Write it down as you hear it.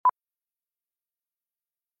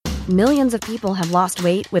Millions of people have lost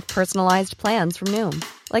weight with personalized plans from Noom.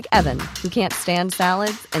 Like Evan, who can't stand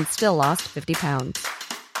salads and still lost 50 pounds.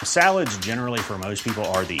 Salads generally for most people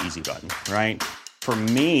are the easy button, right? For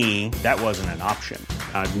me, that wasn't an option.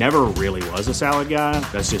 I never really was a salad guy.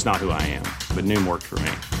 That's just not who I am. But Noom worked for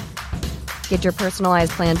me. Get your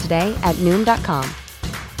personalized plan today at Noom.com.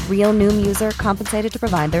 Real Noom user compensated to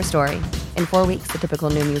provide their story. In 4 weeks, the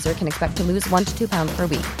typical Noom user can expect to lose 1 to 2 pounds per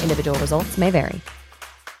week. Individual results may vary.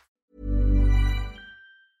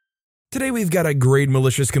 Today we've got a great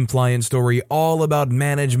malicious compliance story all about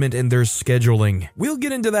management and their scheduling. We'll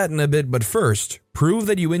get into that in a bit, but first, prove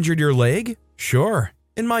that you injured your leg? Sure.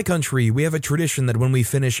 In my country, we have a tradition that when we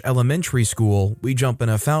finish elementary school, we jump in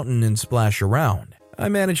a fountain and splash around. I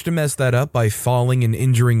managed to mess that up by falling and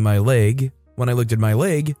injuring my leg. When I looked at my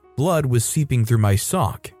leg, blood was seeping through my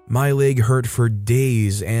sock. My leg hurt for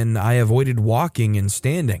days, and I avoided walking and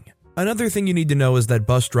standing. Another thing you need to know is that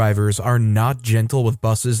bus drivers are not gentle with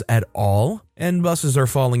buses at all, and buses are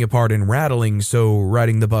falling apart and rattling, so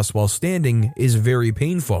riding the bus while standing is very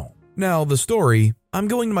painful. Now, the story: I'm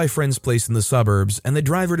going to my friend's place in the suburbs, and the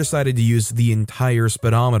driver decided to use the entire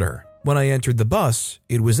speedometer. When I entered the bus,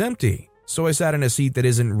 it was empty, so I sat in a seat that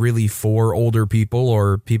isn't really for older people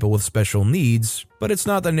or people with special needs, but it's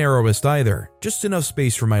not the narrowest either, just enough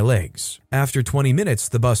space for my legs. After 20 minutes,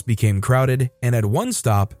 the bus became crowded, and at one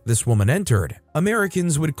stop, this woman entered.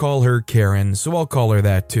 Americans would call her Karen, so I'll call her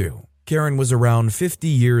that too. Karen was around 50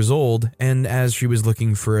 years old, and as she was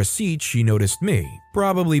looking for a seat, she noticed me,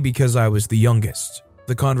 probably because I was the youngest.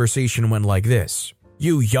 The conversation went like this: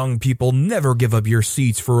 "You young people never give up your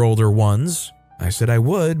seats for older ones." I said I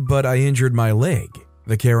would, but I injured my leg.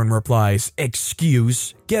 The Karen replies,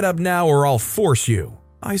 "Excuse, get up now or I'll force you."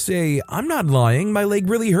 I say, "I'm not lying, my leg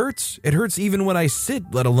really hurts. It hurts even when I sit,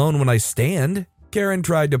 let alone when I stand." Karen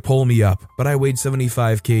tried to pull me up, but I weighed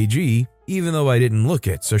 75 kg, even though I didn't look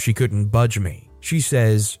it, so she couldn't budge me. She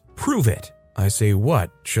says, "Prove it." I say, "What?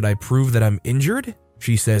 Should I prove that I'm injured?"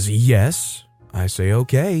 She says, "Yes." I say,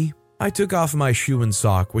 "Okay." I took off my shoe and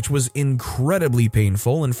sock, which was incredibly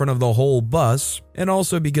painful in front of the whole bus, and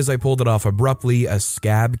also because I pulled it off abruptly, a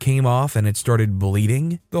scab came off and it started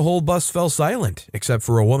bleeding. The whole bus fell silent, except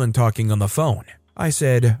for a woman talking on the phone. I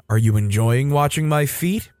said, "Are you enjoying watching my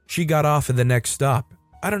feet?" She got off at the next stop.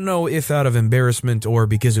 I don't know if out of embarrassment or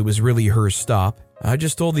because it was really her stop. I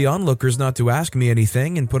just told the onlookers not to ask me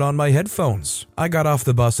anything and put on my headphones. I got off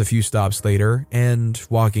the bus a few stops later and,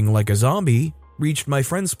 walking like a zombie, reached my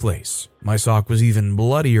friend's place. My sock was even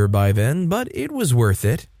bloodier by then, but it was worth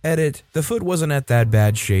it. Edit: the foot wasn't at that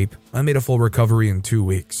bad shape. I made a full recovery in 2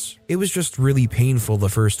 weeks. It was just really painful the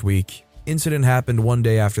first week. Incident happened one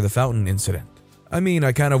day after the fountain incident. I mean,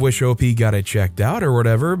 I kind of wish OP got it checked out or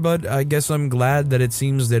whatever, but I guess I'm glad that it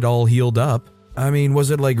seems that all healed up. I mean, was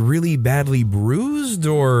it like really badly bruised,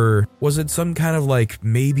 or was it some kind of like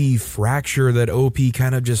maybe fracture that OP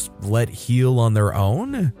kind of just let heal on their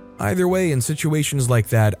own? Either way, in situations like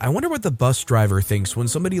that, I wonder what the bus driver thinks when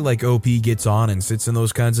somebody like OP gets on and sits in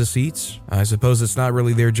those kinds of seats. I suppose it's not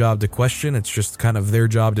really their job to question, it's just kind of their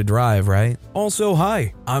job to drive, right? Also,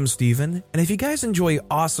 hi, I'm Steven, and if you guys enjoy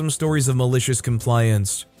awesome stories of malicious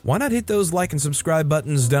compliance, why not hit those like and subscribe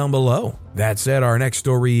buttons down below? That said, our next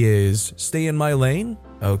story is Stay in My Lane?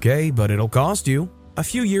 Okay, but it'll cost you. A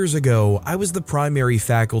few years ago, I was the primary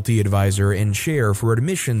faculty advisor and chair for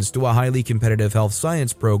admissions to a highly competitive health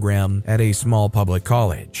science program at a small public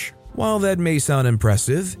college. While that may sound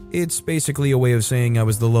impressive, it's basically a way of saying I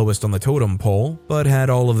was the lowest on the totem pole, but had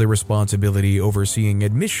all of the responsibility overseeing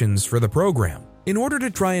admissions for the program. In order to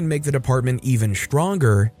try and make the department even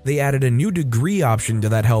stronger, they added a new degree option to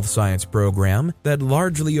that health science program that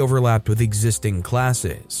largely overlapped with existing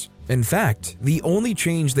classes. In fact, the only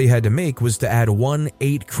change they had to make was to add one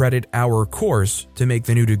 8-credit-hour course to make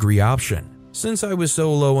the new degree option. Since I was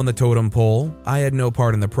so low on the totem pole, I had no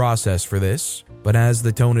part in the process for this, but as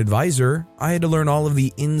the TONE advisor, I had to learn all of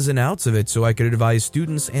the ins and outs of it so I could advise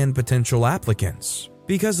students and potential applicants.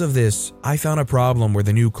 Because of this, I found a problem where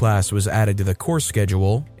the new class was added to the course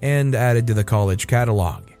schedule and added to the college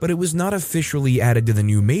catalog, but it was not officially added to the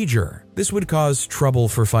new major. This would cause trouble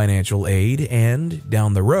for financial aid and,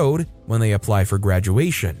 down the road, when they apply for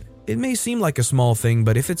graduation. It may seem like a small thing,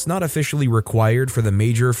 but if it's not officially required for the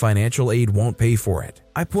major, financial aid won't pay for it.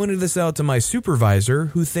 I pointed this out to my supervisor,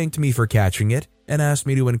 who thanked me for catching it and asked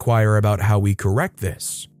me to inquire about how we correct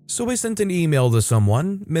this. So I sent an email to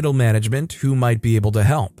someone, middle management, who might be able to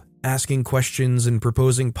help, asking questions and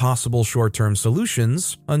proposing possible short-term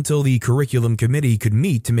solutions until the curriculum committee could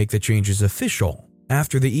meet to make the changes official.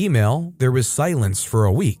 After the email, there was silence for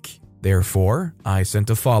a week. Therefore, I sent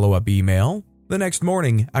a follow-up email. The next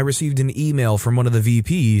morning, I received an email from one of the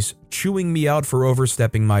VPs chewing me out for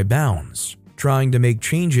overstepping my bounds, trying to make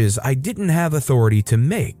changes I didn't have authority to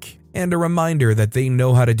make, and a reminder that they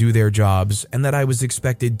know how to do their jobs and that I was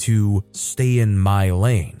expected to stay in my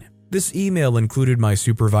lane. This email included my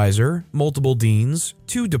supervisor, multiple deans,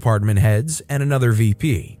 2 department heads, and another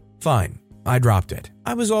VP. Fine, I dropped it.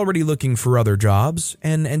 I was already looking for other jobs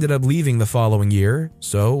and ended up leaving the following year,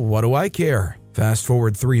 so what do I care? Fast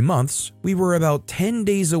forward 3 months, we were about 10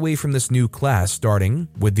 days away from this new class starting,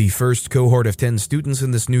 with the first cohort of 10 students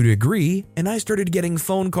in this new degree, and I started getting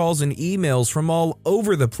phone calls and emails from all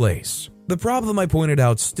over the place. The problem I pointed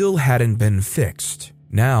out still hadn't been fixed.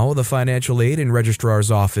 Now, the financial aid and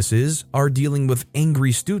registrar's offices are dealing with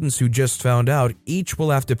angry students who just found out each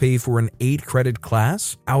will have to pay for an 8-credit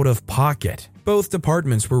class out of pocket. Both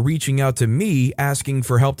departments were reaching out to me asking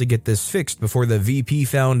for help to get this fixed before the VP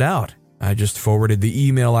found out. I just forwarded the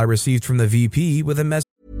email I received from the VP with a message.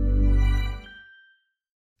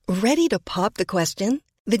 Ready to pop the question?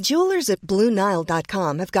 The jewelers at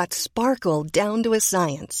BlueNile.com have got sparkle down to a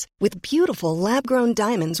science with beautiful lab-grown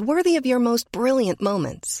diamonds worthy of your most brilliant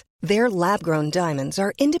moments. Their lab-grown diamonds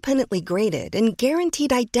are independently graded and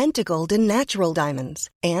guaranteed identical to natural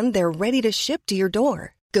diamonds, and they're ready to ship to your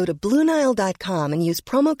door. Go to BlueNile.com and use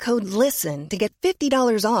promo code LISTEN to get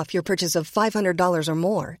 $50 off your purchase of $500 or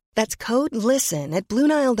more. That's code LISTEN at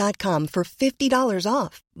BlueNile.com for $50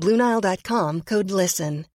 off. BlueNile.com, code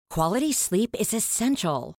LISTEN. Quality sleep is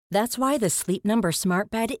essential. That's why the Sleep Number Smart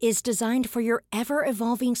Bed is designed for your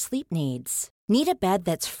ever-evolving sleep needs. Need a bed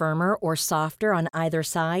that's firmer or softer on either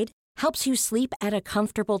side? Helps you sleep at a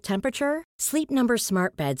comfortable temperature? Sleep Number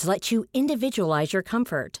Smart Beds let you individualize your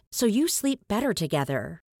comfort, so you sleep better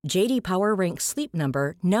together. J.D. Power ranks Sleep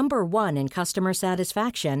Number number 1 in customer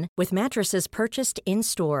satisfaction with mattresses purchased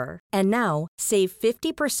in-store. And now, save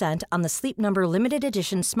 50% on the Sleep Number Limited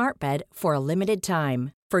Edition Smart Bed for a limited time.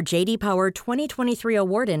 For J.D. Power 2023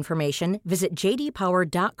 award information, visit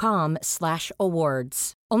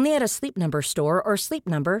jdpower.com/awards. Only at a Sleep Number store or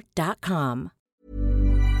sleepnumber.com.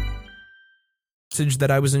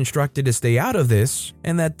 That I was instructed to stay out of this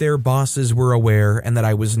and that their bosses were aware and that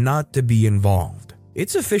I was not to be involved.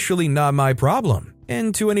 It's officially not my problem.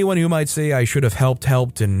 And to anyone who might say I should have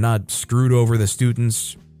helped and not screwed over the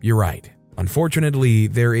students, you're right. Unfortunately,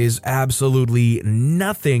 there is absolutely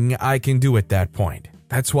nothing I can do at that point.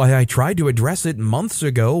 That's why I tried to address it months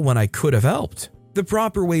ago when I could have helped. The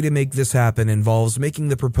proper way to make this happen involves making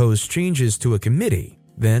the proposed changes to a committee.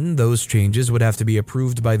 Then those changes would have to be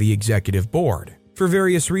approved by the executive board. For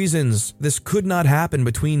various reasons, this could not happen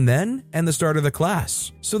between then and the start of the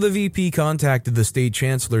class, so the VP contacted the state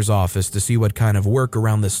chancellor's office to see what kind of work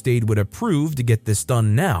around the state would approve to get this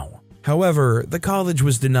done now. However, the college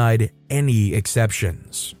was denied any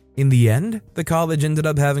exceptions. In the end, the college ended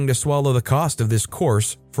up having to swallow the cost of this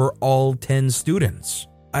course for all 10 students.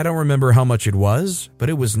 I don't remember how much it was, but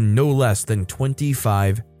it was no less than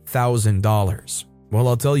 $25,000. Well,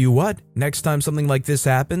 I'll tell you what, next time something like this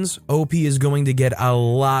happens, OP is going to get a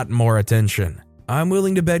lot more attention. I'm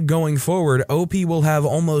willing to bet going forward, OP will have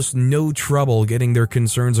almost no trouble getting their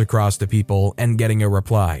concerns across to people and getting a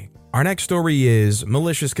reply. Our next story is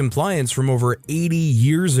malicious compliance from over 80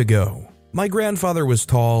 years ago. My grandfather was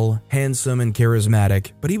tall, handsome, and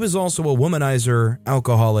charismatic, but he was also a womanizer,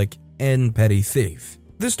 alcoholic, and petty thief.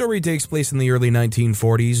 This story takes place in the early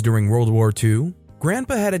 1940s during World War II.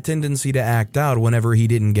 Grandpa had a tendency to act out whenever he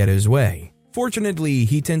didn't get his way. Fortunately,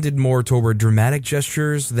 he tended more toward dramatic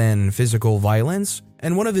gestures than physical violence,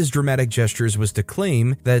 and one of his dramatic gestures was to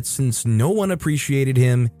claim that since no one appreciated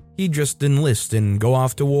him, he'd just enlist and go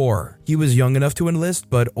off to war. He was young enough to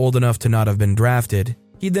enlist, but old enough to not have been drafted.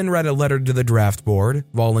 He'd then write a letter to the draft board,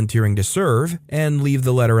 volunteering to serve, and leave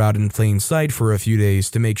the letter out in plain sight for a few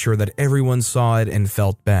days to make sure that everyone saw it and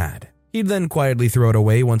felt bad. He'd then quietly throw it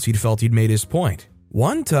away once he'd felt he'd made his point.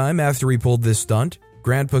 One time after he pulled this stunt,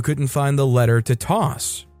 Grandpa couldn't find the letter to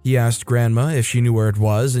toss. He asked Grandma if she knew where it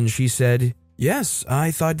was, and she said, "Yes,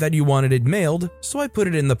 I thought that you wanted it mailed, so I put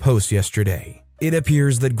it in the post yesterday." It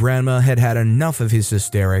appears that Grandma had had enough of his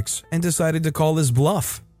hysterics and decided to call his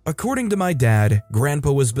bluff. According to my dad,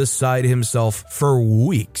 Grandpa was beside himself for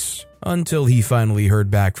weeks until he finally heard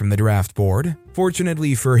back from the draft board.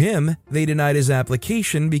 Fortunately for him, they denied his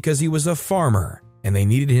application because he was a farmer and they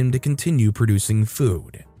needed him to continue producing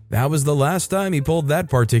food. That was the last time he pulled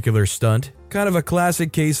that particular stunt. Kind of a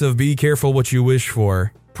classic case of be careful what you wish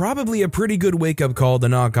for. Probably a pretty good wake-up call to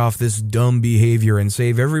knock off this dumb behavior and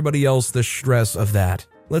save everybody else the stress of that.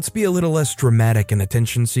 Let's be a little less dramatic and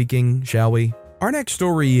attention-seeking, shall we? Our next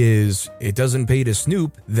story is, it doesn't pay to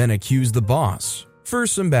snoop, then accuse the boss. For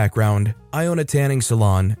some background, I own a tanning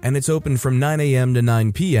salon and it's open from 9 a.m. to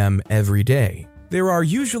 9 p.m. every day. There are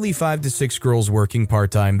usually 5 to 6 girls working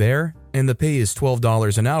part-time there, and the pay is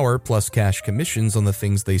 $12 an hour plus cash commissions on the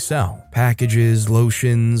things they sell. Packages,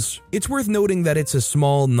 lotions. It's worth noting that it's a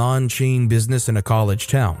small, non-chain business in a college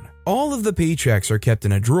town. All of the paychecks are kept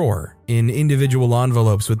in a drawer, in individual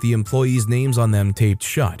envelopes with the employees' names on them taped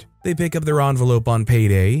shut. They pick up their envelope on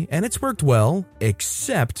payday, and it's worked well,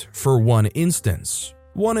 except for one instance.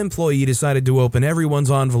 One employee decided to open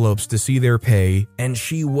everyone's envelopes to see their pay, and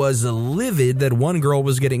she was livid that one girl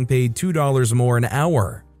was getting paid $2 more an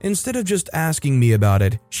hour. Instead of just asking me about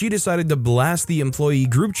it, she decided to blast the employee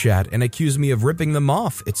group chat and accuse me of ripping them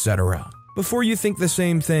off, etc. Before you think the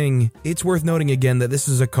same thing, it's worth noting again that this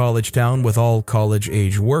is a college town with all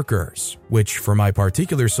college-age workers, which for my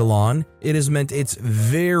particular salon, it has meant it's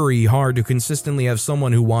very hard to consistently have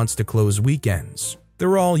someone who wants to close weekends.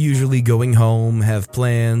 They're all usually going home, have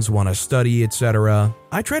plans, want to study, etc.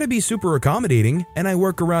 I try to be super accommodating, and I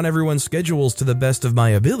work around everyone's schedules to the best of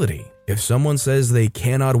my ability. If someone says they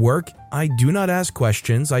cannot work, I do not ask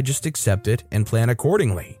questions, I just accept it and plan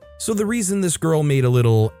accordingly. So the reason this girl made a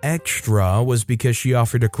little extra was because she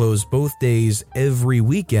offered to close both days every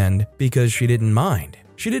weekend because she didn't mind.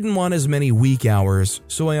 She didn't want as many week hours,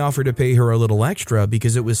 so I offered to pay her a little extra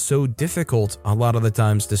because it was so difficult a lot of the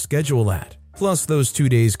times to schedule at. Plus, those 2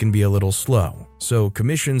 days can be a little slow, so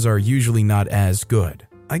commissions are usually not as good.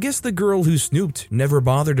 I guess the girl who snooped never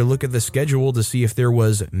bothered to look at the schedule to see if there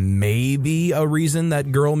was maybe a reason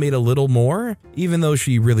that girl made a little more, even though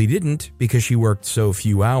she really didn't because she worked so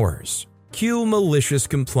few hours. Cue malicious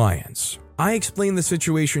compliance. I explained the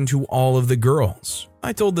situation to all of the girls.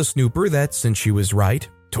 I told the snooper that since she was right,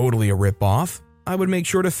 totally a rip-off, I would make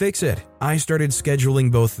sure to fix it. I started scheduling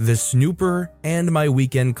both the snooper and my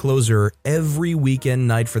weekend closer every weekend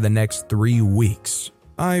night for the next 3 weeks.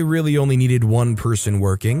 I really only needed one person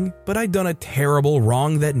working, but I'd done a terrible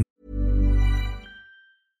wrong that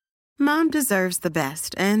Mom deserves the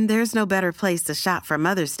best, and there's no better place to shop for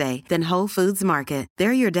Mother's Day than Whole Foods Market.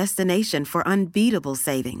 They're your destination for unbeatable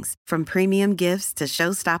savings, from premium gifts to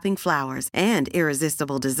show-stopping flowers and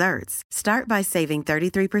irresistible desserts. Start by saving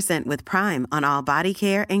 33% with Prime on all body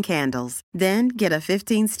care and candles. Then get a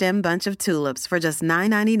 15-stem bunch of tulips for just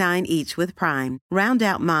 $9.99 each with Prime. Round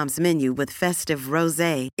out Mom's menu with festive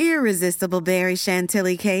rosé, irresistible berry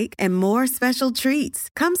chantilly cake, and more special treats.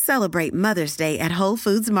 Come celebrate Mother's Day at Whole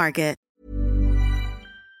Foods Market.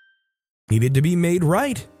 needed to be made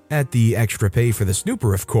right. At the extra pay for the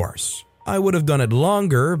snooper, of course. I would have done it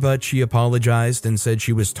longer, but she apologized and said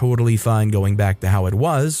she was totally fine going back to how it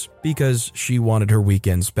was because she wanted her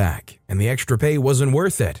weekends back, and the extra pay wasn't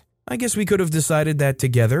worth it. I guess we could have decided that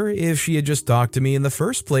together if she had just talked to me in the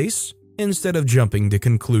first place, instead of jumping to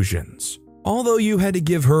conclusions. Although you had to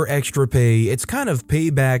give her extra pay, it's kind of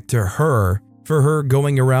payback to her for her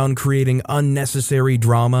going around creating unnecessary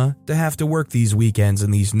drama to have to work these weekends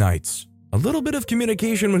and these nights. A little bit of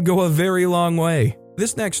communication would go a very long way.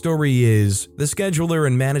 This next story is, the scheduler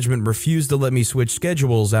and management refused to let me switch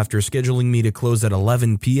schedules after scheduling me to close at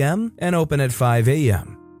 11 p.m. and open at 5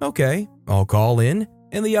 a.m. Okay, I'll call in,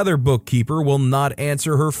 and the other bookkeeper will not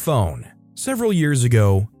answer her phone. Several years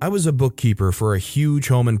ago, I was a bookkeeper for a huge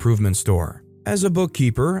home improvement store. As a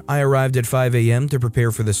bookkeeper, I arrived at 5 a.m. to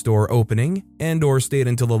prepare for the store opening and/or stayed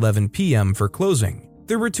until 11 p.m. for closing.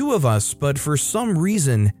 There were two of us, but for some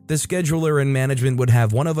reason, the scheduler and management would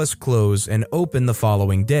have one of us close and open the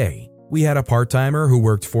following day. We had a part-timer who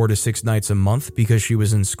worked 4 to 6 nights a month because she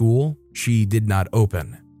was in school. She did not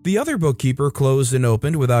open. The other bookkeeper closed and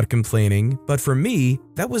opened without complaining, but for me,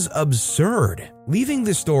 that was absurd. Leaving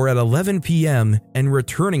the store at 11 p.m. and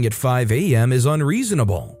returning at 5 a.m. is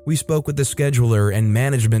unreasonable. We spoke with the scheduler and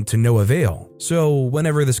management to no avail, so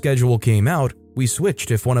whenever the schedule came out, we switched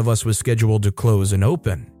if one of us was scheduled to close and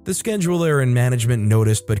open. The scheduler and management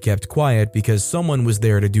noticed but kept quiet because someone was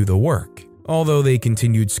there to do the work, although they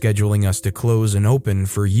continued scheduling us to close and open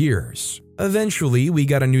for years. Eventually, we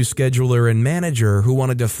got a new scheduler and manager who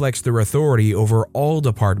wanted to flex their authority over all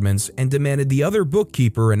departments and demanded the other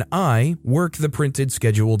bookkeeper and I work the printed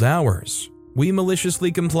scheduled hours. We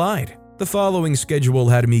maliciously complied. The following schedule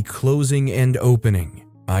had me closing and opening.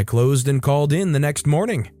 I closed and called in the next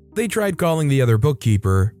morning. They tried calling the other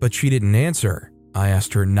bookkeeper, but she didn't answer. I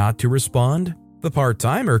asked her not to respond. The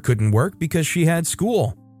part-timer couldn't work because she had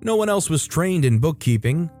school. No one else was trained in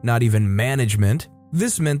bookkeeping, not even management.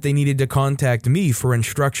 This meant they needed to contact me for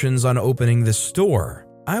instructions on opening the store.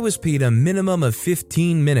 I was paid a minimum of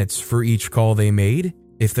 15 minutes for each call they made.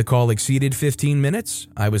 If the call exceeded 15 minutes,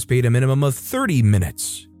 I was paid a minimum of 30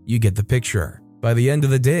 minutes. You get the picture. By the end of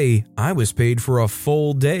the day, I was paid for a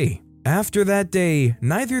full day. After that day,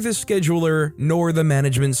 neither the scheduler nor the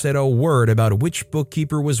management said a word about which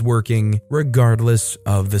bookkeeper was working, regardless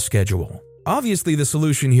of the schedule. Obviously, the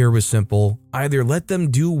solution here was simple. Either let them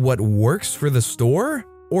do what works for the store,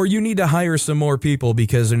 or you need to hire some more people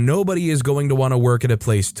because nobody is going to want to work at a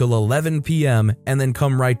place till 11 p.m. and then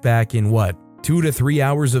come right back in 2 to 3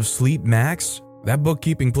 hours of sleep max? That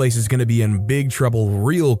bookkeeping place is going to be in big trouble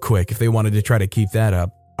real quick if they wanted to try to keep that up.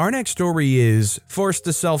 Our next story is forced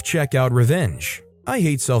to self-checkout revenge. I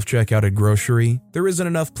hate self-checkout at grocery. There isn't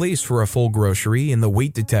enough place for a full grocery and the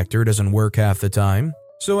weight detector doesn't work half the time.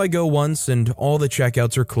 So I go once and all the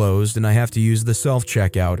checkouts are closed and I have to use the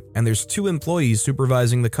self-checkout and there's 2 employees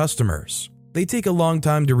supervising the customers. They take a long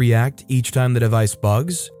time to react each time the device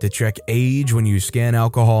bugs, to check age when you scan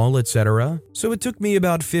alcohol, etc. So it took me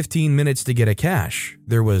about 15 minutes to get a cash.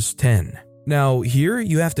 There was 10. Now here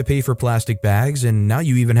you have to pay for plastic bags and now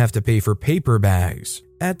you even have to pay for paper bags.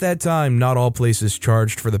 At that time, not all places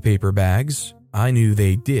charged for the paper bags. I knew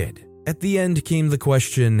they did. At the end came the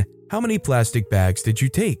question, how many plastic bags did you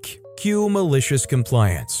take? Cue malicious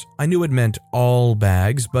compliance. I knew it meant all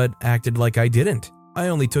bags, but acted like I didn't. I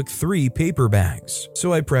only took 3 paper bags.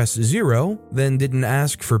 So I pressed 0, then didn't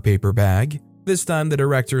ask for paper bag. This time the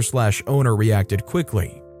director/owner reacted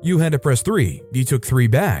quickly. You had to press 3. You took 3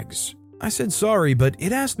 bags. I said sorry, but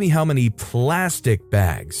it asked me how many plastic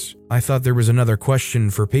bags. I thought there was another question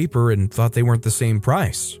for paper and thought they weren't the same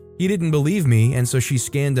price. He didn't believe me, and so she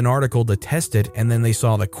scanned an article to test it, and then they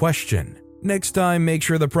saw the question. Next time, make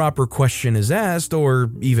sure the proper question is asked,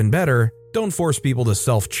 or even better, don't force people to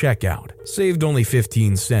self-checkout. Saved only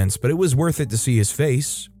 15 cents, but it was worth it to see his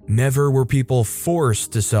face. Never were people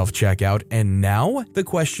forced to self-checkout, and now the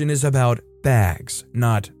question is about bags,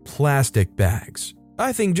 not plastic bags.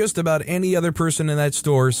 I think just about any other person in that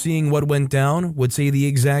store seeing what went down would say the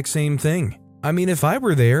exact same thing. I mean, if I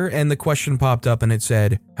were there and the question popped up and it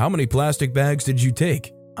said, how many plastic bags did you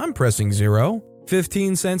take? I'm pressing 0.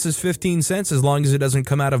 15 cents is 15 cents as long as it doesn't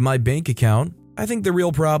come out of my bank account. I think the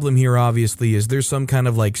real problem here obviously is there's some kind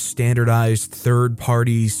of standardized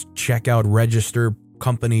third-party checkout register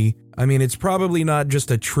company. I mean, it's probably not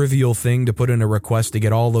just a trivial thing to put in a request to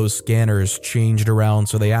get all those scanners changed around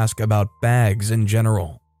so they ask about bags in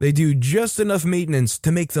general. They do just enough maintenance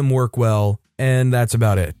to make them work well, and that's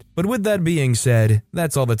about it. But with that being said,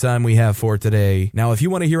 that's all the time we have for today. Now, if you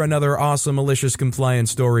want to hear another awesome malicious compliance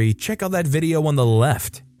story, check out that video on the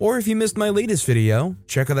left. Or if you missed my latest video,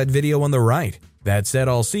 check out that video on the right. That said,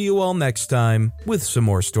 I'll see you all next time with some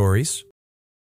more stories.